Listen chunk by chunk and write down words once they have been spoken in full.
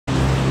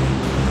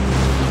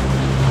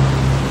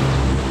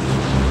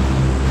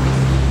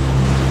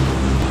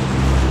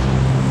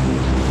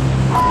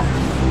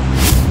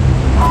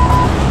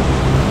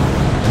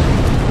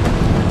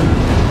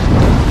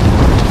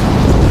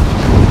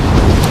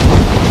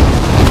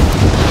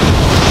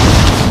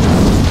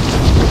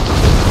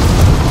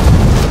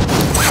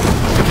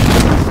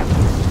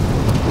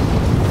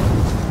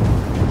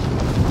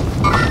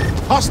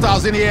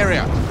Hostiles in the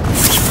area.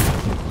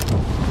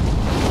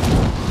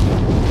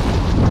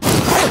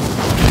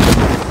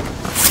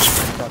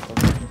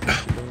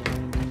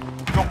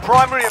 Your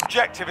primary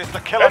objective is to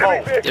kill them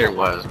all. There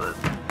was, but...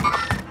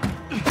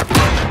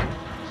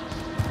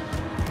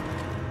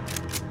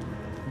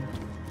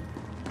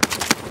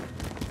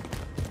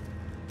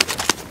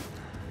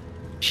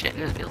 Shit, in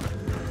this building.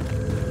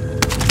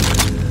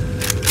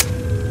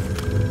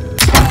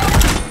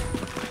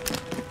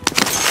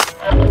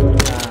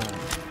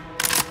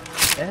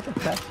 It had a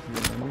fast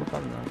shooting, what are you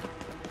talking about?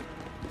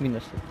 I mean,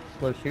 the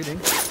slow shooting.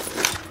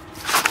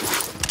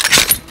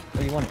 What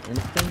do you want,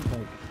 instant?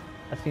 Like,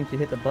 as soon as you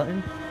hit the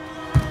button?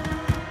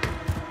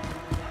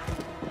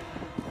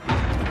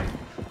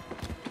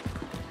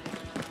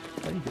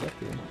 How do you get up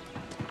here?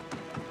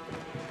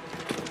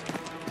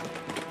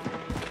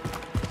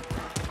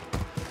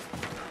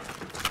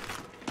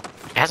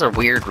 It has a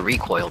weird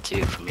recoil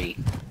too for me.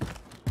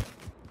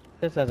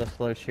 This has a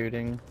slow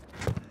shooting.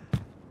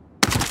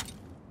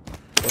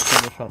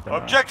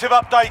 Objective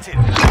updated.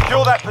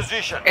 Secure that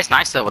position. It's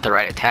nice though with the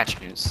right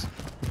attachments.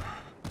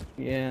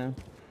 Yeah.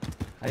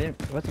 It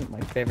wasn't my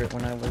favorite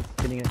when I was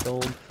getting it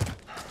gold.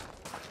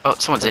 Oh,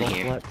 someone's in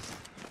here. Flex.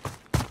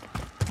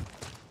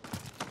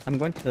 I'm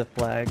going to the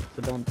flag,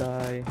 so don't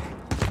die.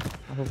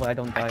 Hopefully I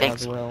don't die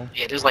as well.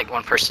 Yeah, there's like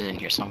one person in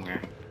here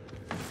somewhere.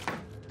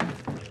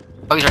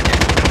 Oh, he's right there.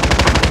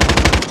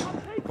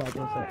 Flag is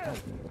that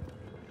help me.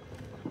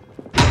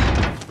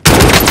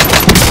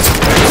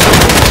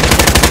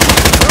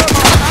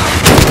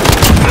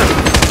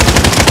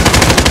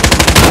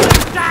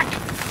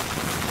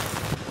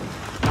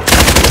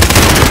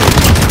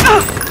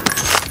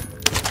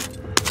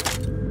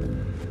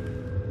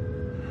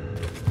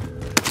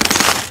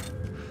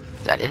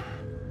 Is that it?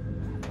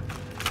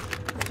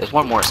 There's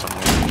one more somewhere.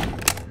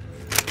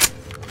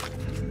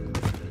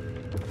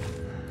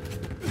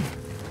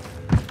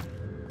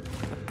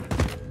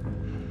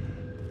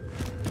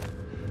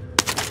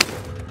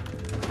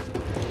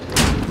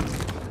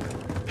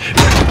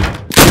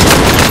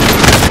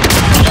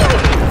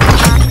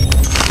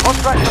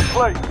 Contract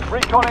complete.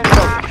 Recon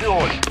intel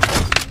secured.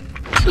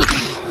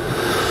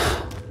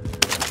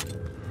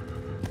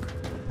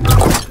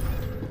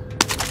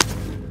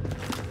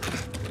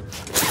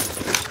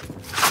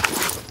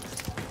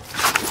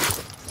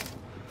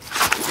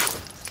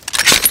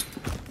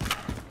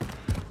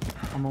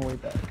 I'm on my way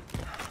back.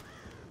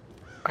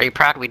 Are you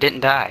proud we didn't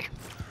die?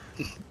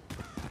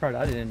 Proud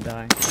I didn't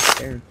die. I'm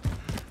scared.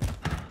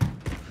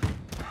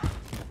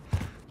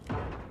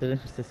 They're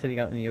just sitting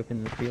out in the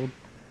open field.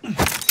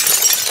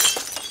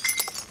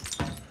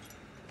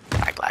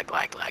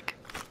 Lag.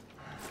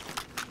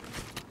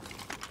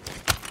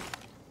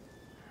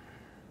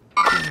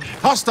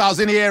 Hostiles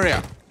in the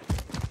area.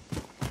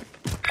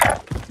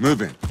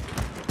 Moving.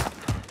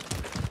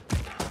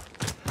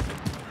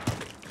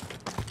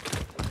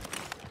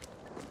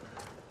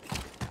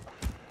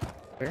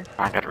 Where?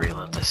 I gotta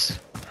reload this.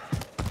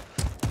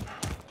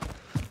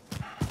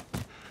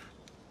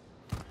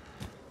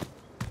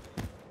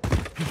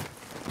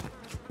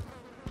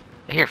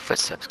 I hear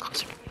footsteps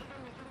closer to me.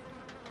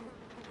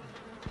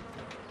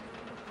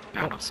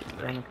 No, I don't see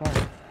They're on anybody. the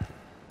car.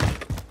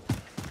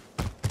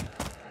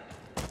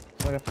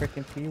 What a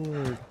freaking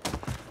P-word.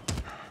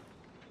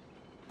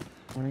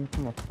 Running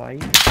from a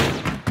fight?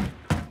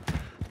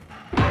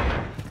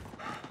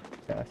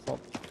 Yeah, I saw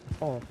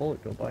a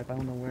bullet go by, but I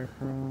don't know where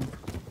from.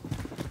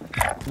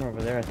 Somewhere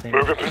over there, I think.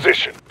 Move in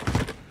position.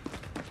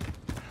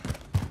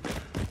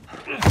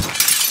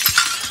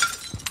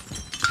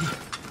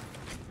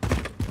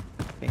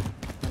 Okay,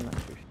 I'm not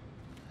sure.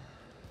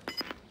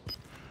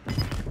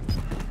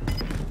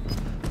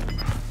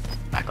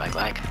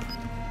 Lag.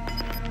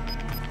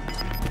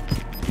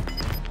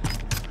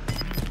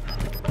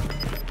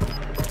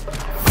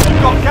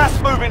 We've got gas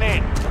moving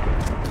in.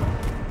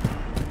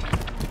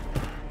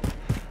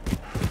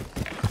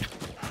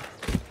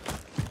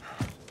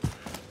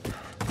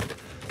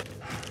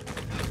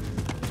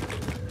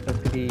 That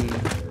could be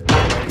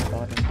very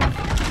bottom.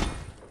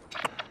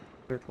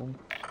 Circle.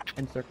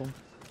 Encircle.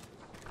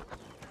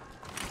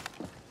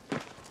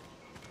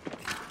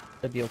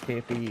 That'd be okay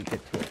if we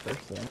get to it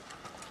first, though.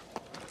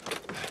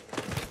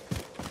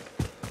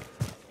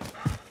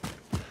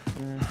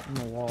 I'm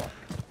gonna walk.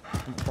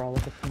 I'm gonna crawl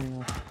with this thing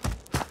off.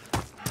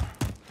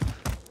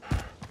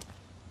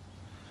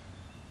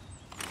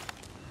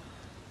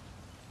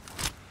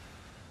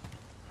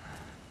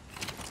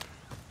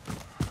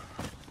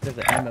 There's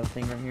an ammo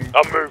thing right here.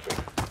 I'm moving.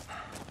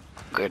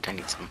 Good, I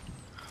need some.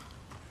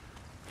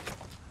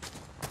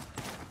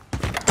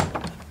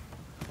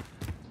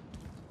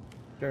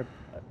 Is there a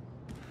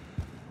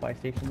buy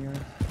station near us?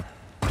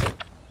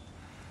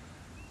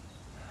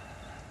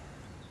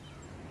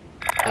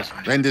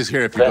 Vendors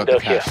here if you got the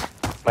cash.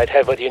 Might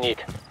have what you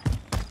need.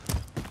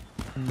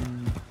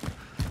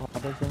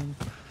 Auto zone.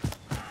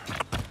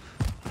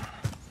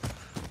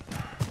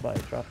 Buy a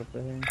drop up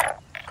there.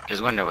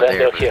 There's one over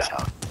Vendor there. here.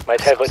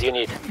 Might have what you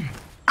need.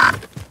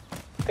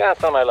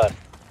 Gas on my left.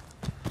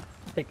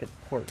 Take a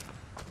port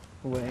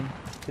away.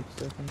 Good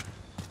stuff.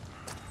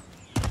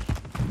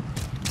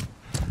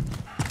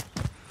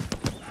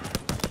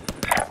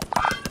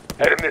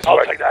 Heading this way.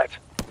 I'll take that.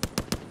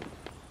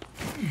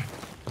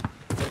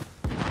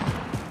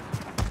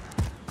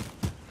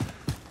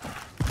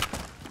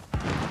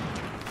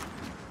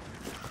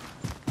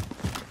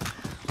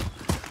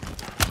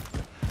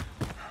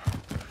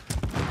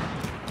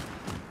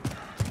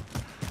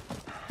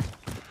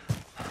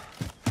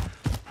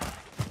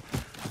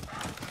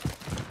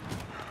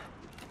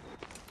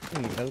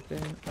 Can you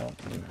open? Oh,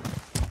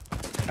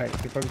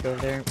 alright, before we go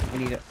there, we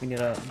need to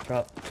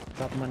drop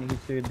money. Who's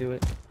here to do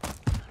it?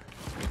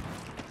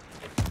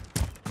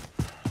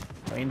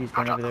 Oh, Andy's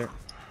going over there.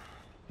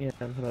 Yeah,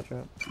 how about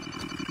drop?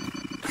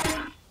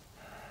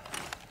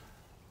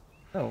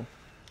 Oh,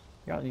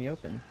 you're out in the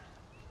open.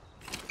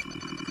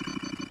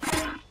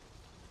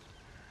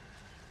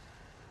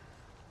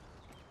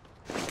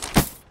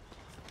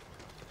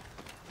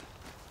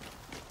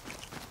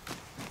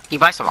 Can you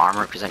buy some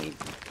armor? Because I need.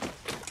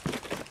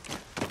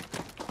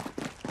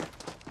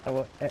 Oh,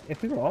 well,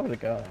 if we were all to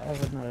go, I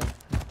would not have.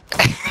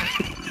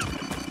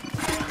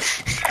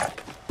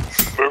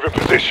 Move in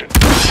position.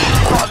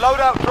 Got a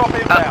loadout drop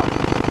inbound.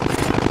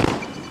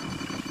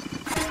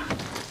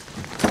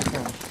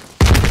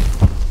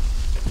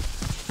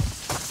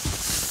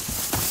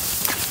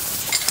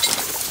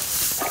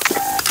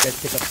 Guys,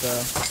 pick up the.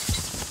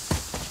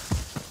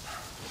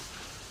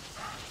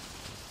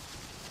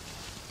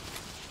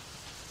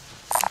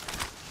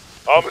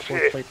 Armor's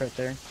here. Plate right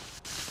there.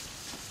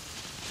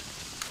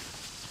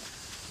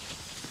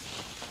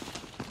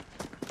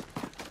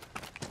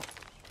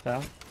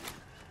 South.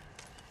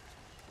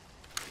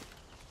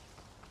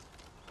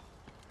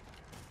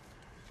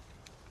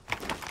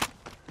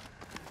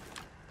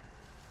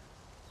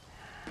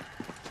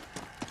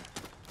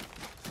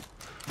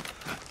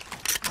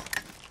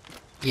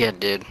 Yeah,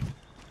 dude.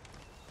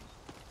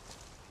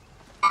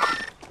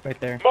 Right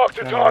there. Mark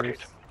the target.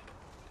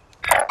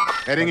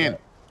 Heading in.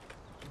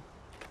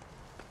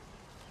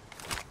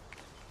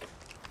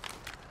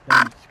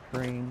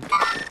 Screen.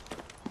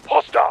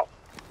 Hostile.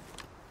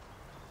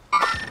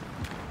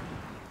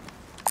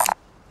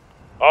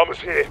 Armor's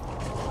here.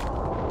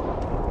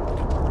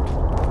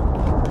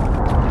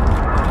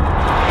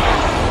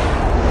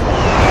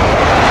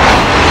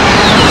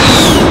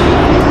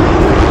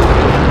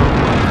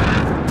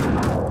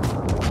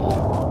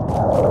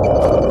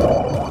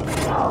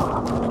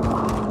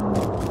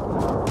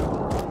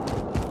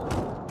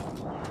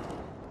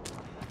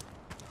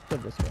 Go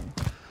this way.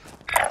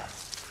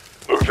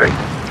 Moving.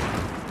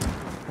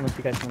 Unless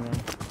you guys can run.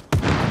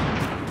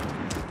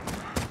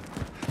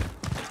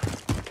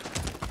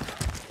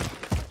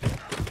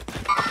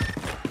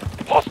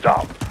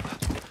 Hostile.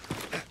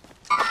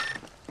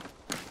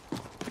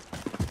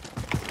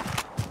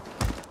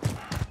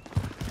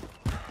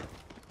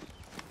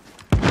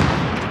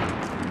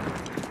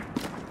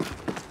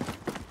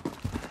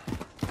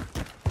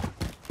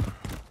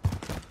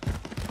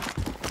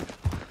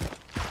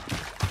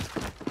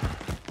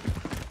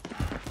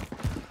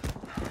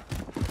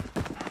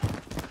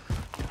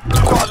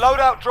 Got a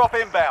loadout drop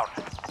inbound.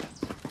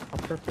 Oh,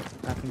 perfect.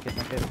 I can get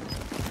my hit.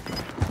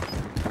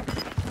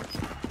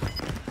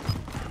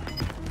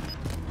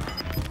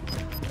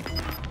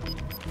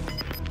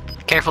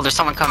 Careful, there's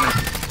someone coming.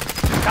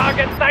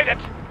 Target sighted.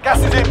 Gas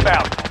is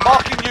inbound.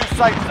 Marking new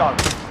safe zone.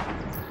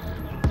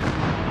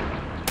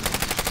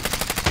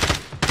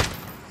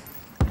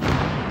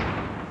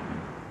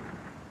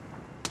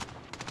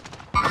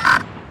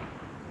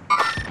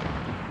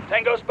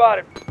 Tango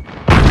spotted.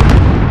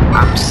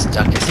 I'm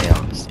stuck as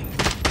hell. This thing.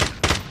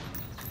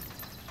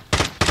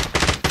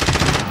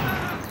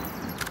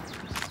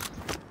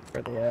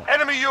 Where they at?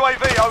 Enemy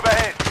UAV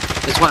overhead.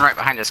 There's one right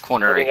behind this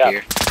corner right Moving up.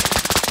 here.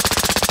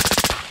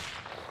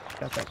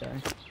 Got that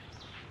guy.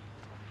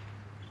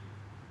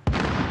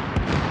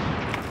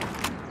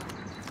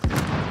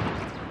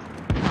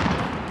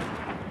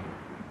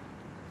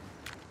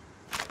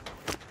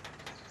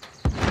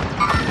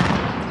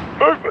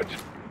 Movement.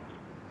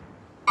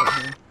 Right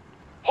here.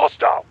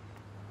 Hostile.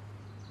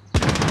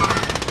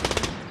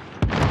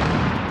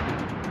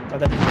 Oh,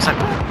 that's What's that?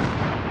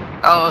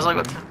 Oh, I was like,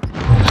 what the?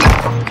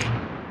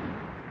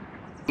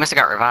 Must have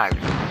got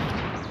revived.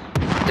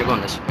 They're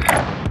going this way.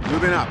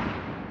 Moving up.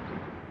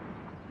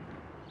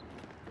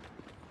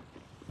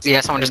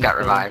 Yeah, someone just got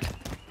revived.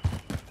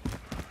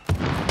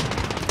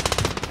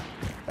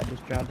 I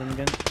just dropped him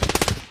again.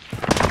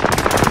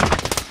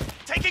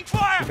 Taking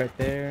fire. He's right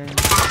there.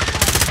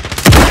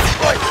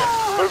 Right.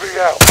 Moving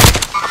out.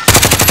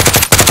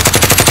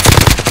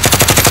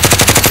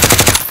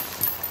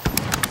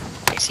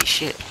 I see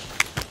shit.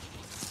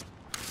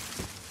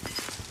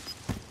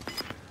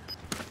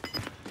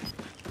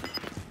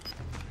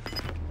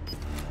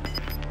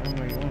 I don't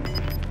know where you went.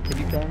 Did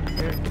you kill him,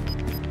 Eric?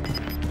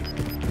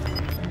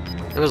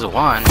 There was a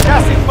one.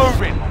 Gas is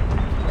moving.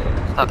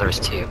 I thought there was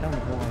two. Down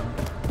one.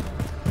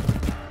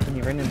 And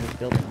you ran into this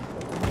building.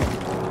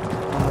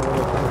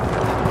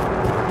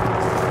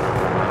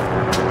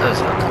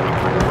 Those are coming.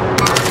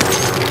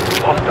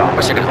 Hostile.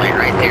 Wish I could land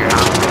right there, huh?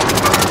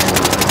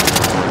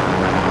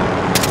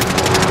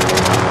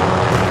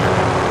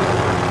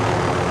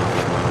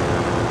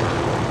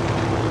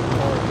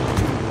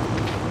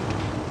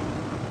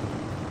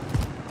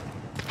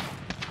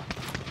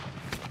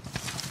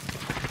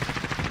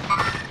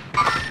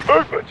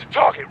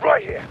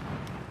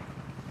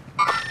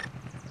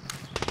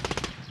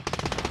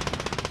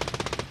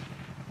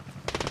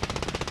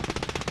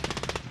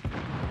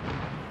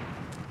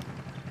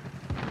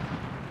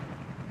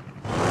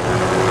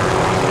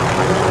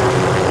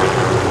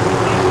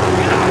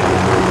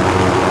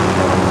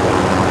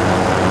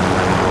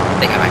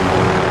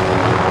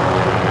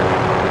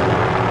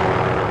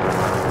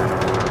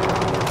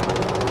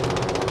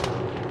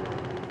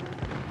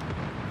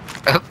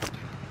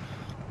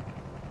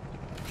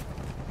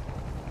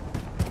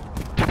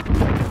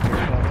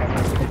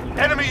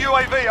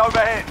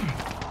 overhead.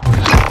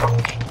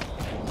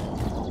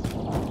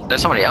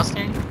 There's somebody else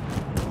here?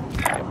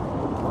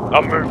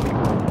 I'm moving.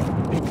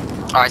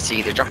 Oh, I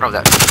see. They're jumping over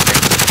that.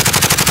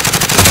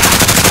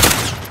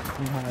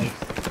 Nice.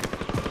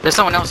 There's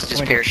someone else just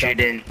Somebody parachuted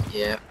in.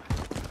 Yeah.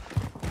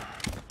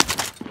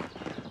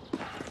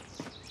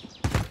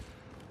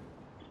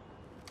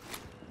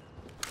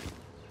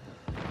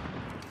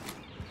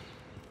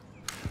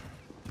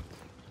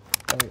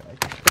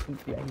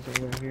 Yeah, he's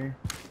over here.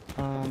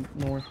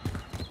 North.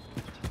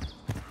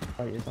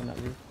 Oh, he is on that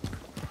roof.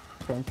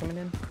 Storm coming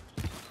in.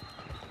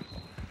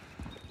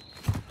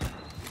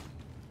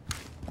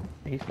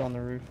 He's still on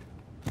the roof.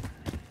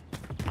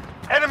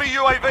 Enemy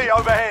UAV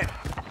overhead.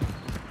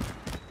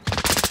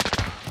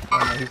 Oh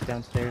no, he's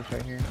downstairs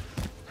right here.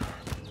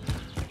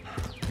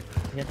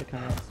 He has to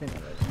come out soon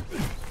already.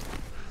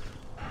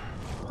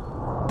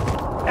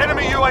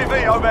 Enemy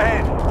UAV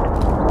overhead.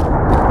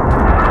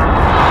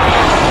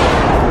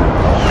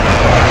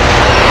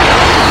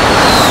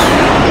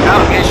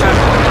 Oh, get shot.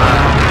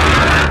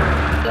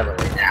 The other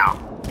way now.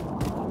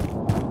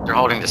 They're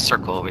holding the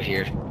circle over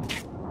here.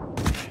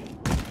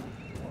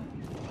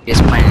 He's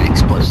planting an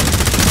explosive.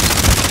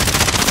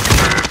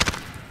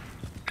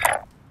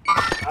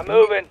 I'm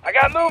moving. I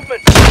got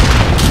movement.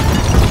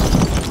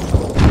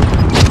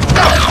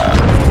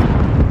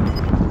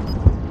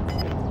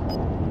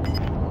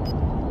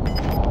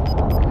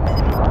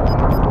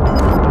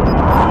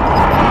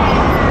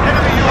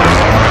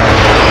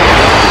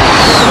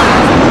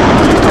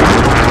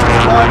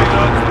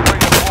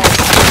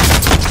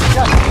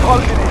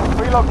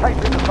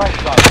 Relocating the safe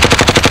zone.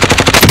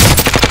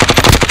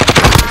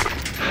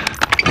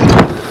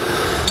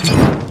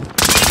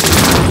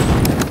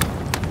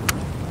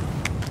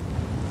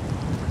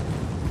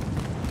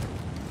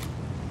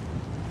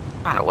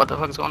 I don't know what the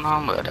fuck's going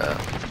on, but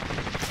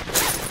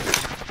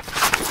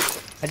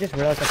I just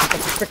realized I picked up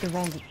the freaking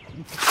wrong one.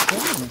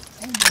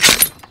 Oh my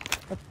god.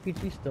 That's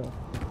PG still.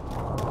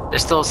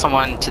 there's still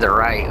someone to the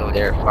right over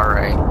there, far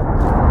right.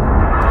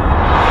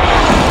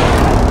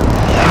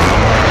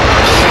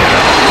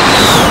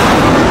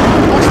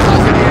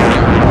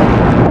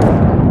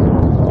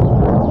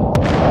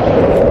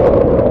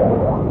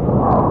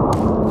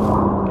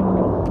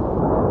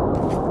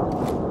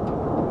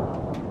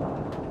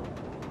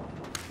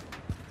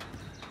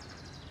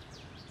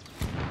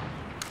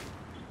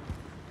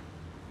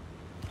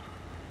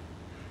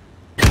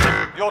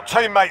 Your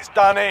teammates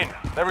done in.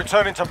 They're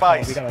returning to Oh,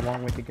 base. we got a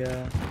long way to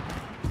go.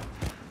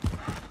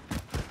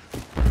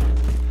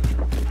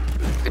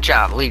 Good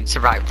job, we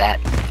survived that.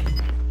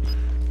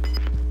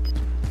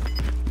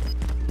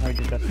 Now we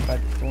just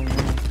justified the storm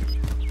now.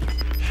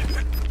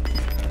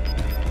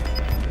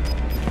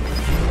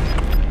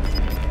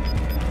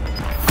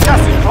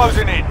 Gas is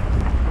closing in.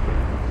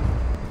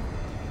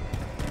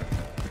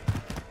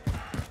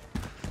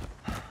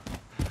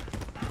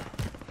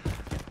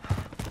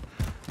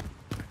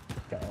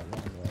 Got a long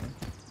way.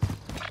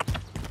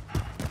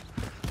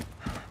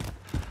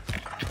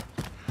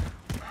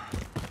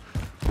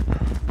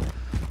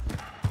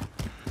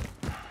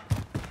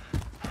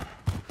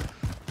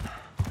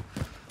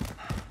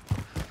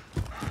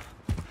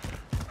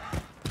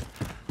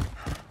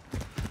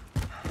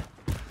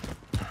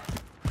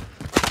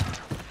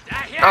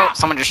 Oh,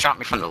 someone just shot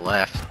me from the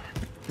left.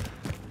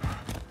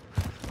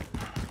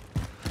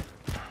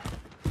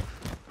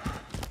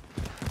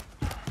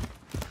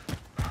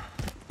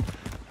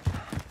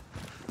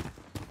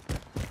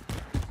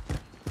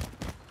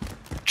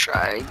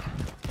 Tried.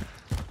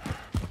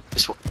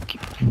 Just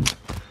keep.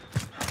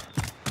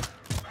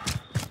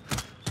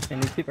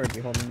 And these people are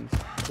be holding these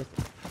just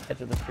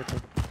edge of the circle.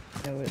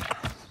 Know it.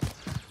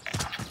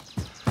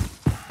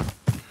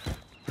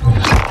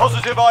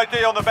 Positive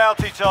ID on the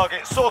bounty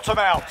target. Sort them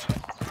out.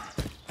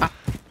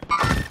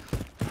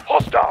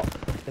 Hostile.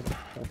 The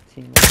whole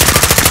team.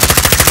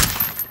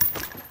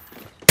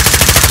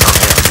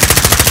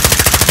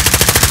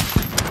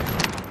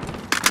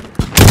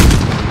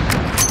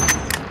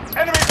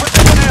 Enemy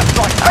precision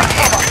airstrike. Take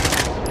cover.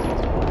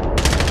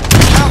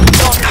 Bounty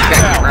target is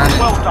down.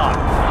 Well done.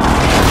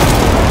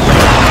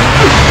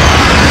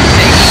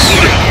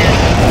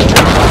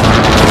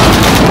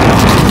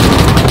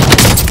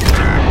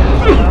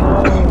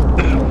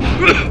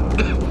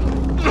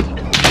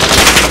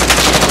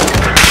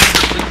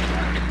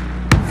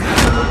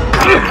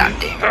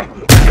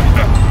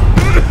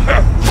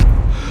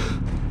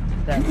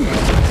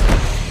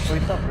 So we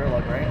still have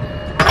Gurlog, right?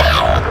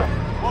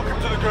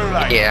 Welcome to the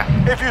Gulag.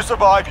 Yeah. If you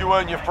survive, you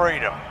earn your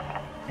freedom.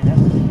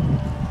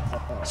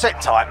 Sit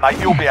tight, mate.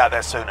 You'll be out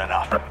there soon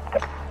enough.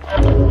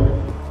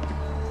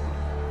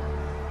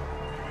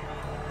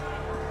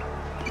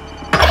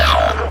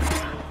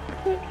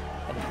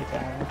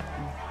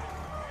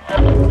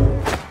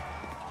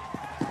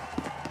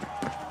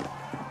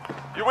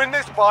 You win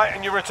this fight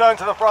and you return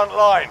to the front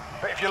line.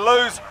 But if you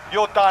lose,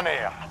 you're done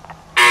here.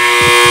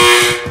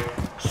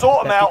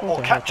 Sort them out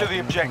or capture the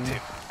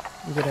objective.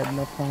 We could have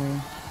no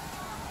time.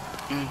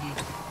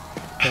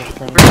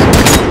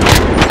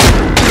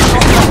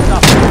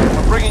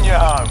 We're bringing you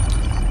home.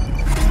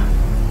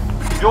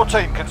 Your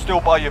team can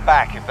still buy you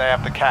back if they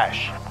have the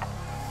cash.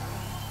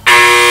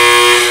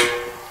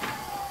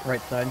 Right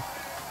side.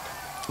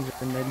 He's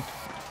up in mid.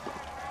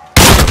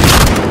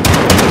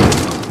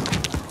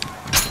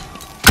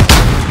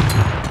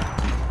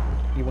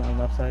 He went on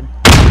left side.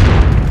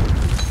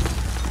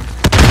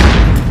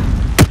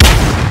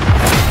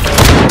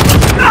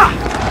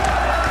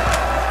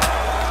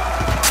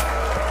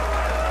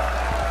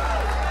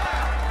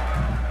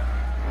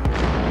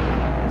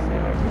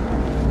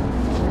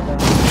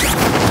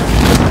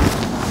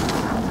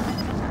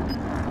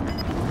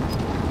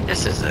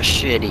 This is a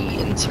shitty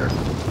insert.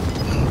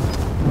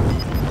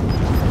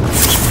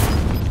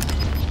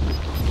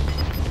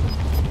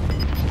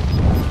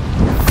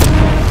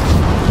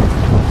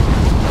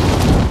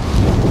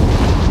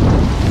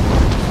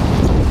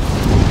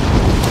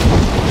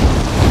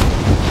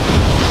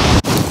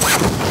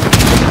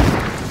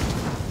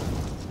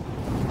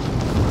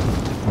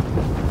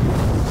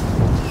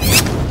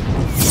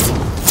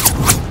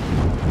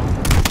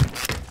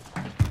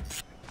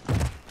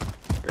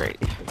 Great.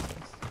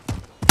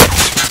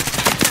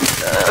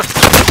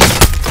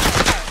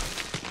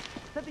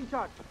 Setting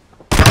charge.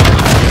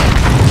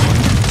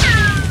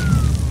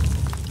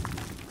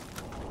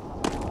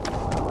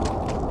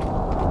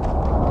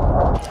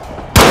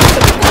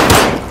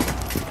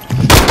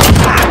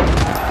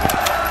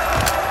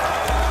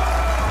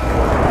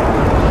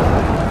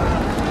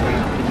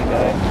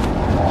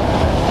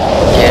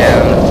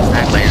 Yeah, I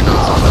landed on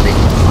somebody.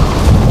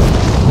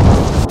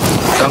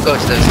 Don't go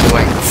to those two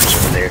white corners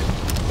over there.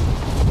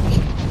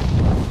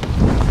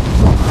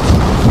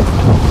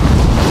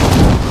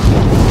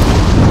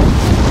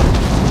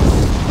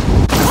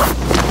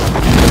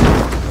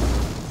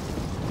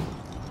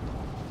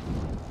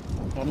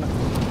 I'm not.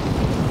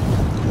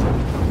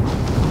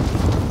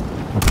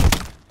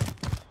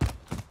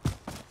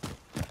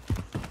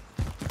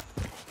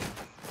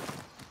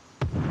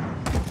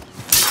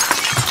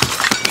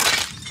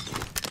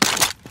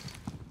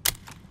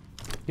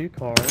 Two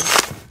cars.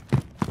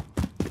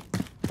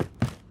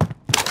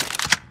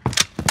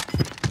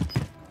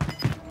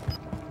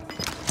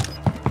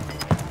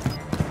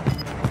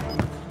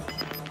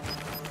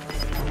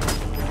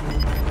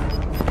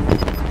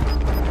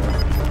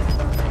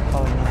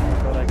 Oh no, I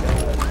thought I got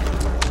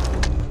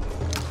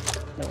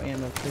no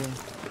ammo too.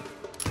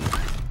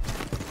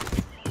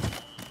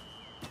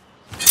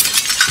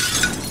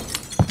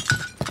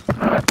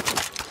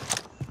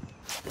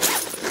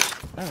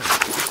 Oh.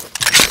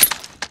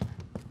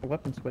 A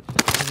weapon switch. I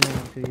didn't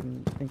know to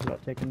even think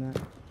about taking that.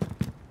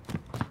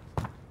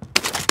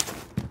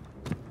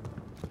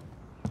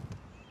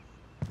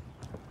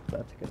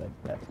 That's good.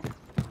 That's good.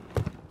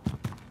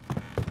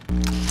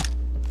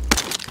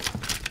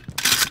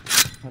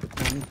 Had to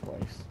call me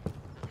twice.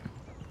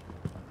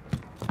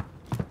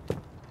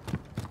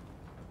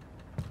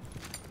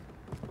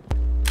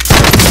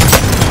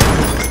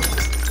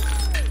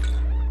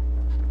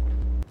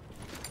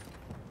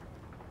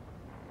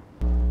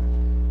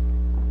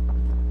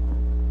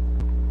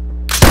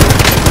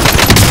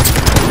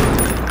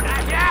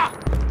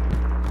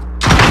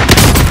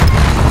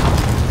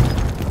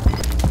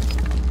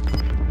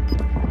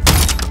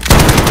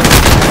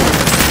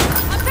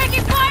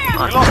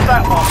 We lost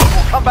that one, but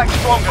we'll come back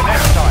stronger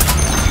next time.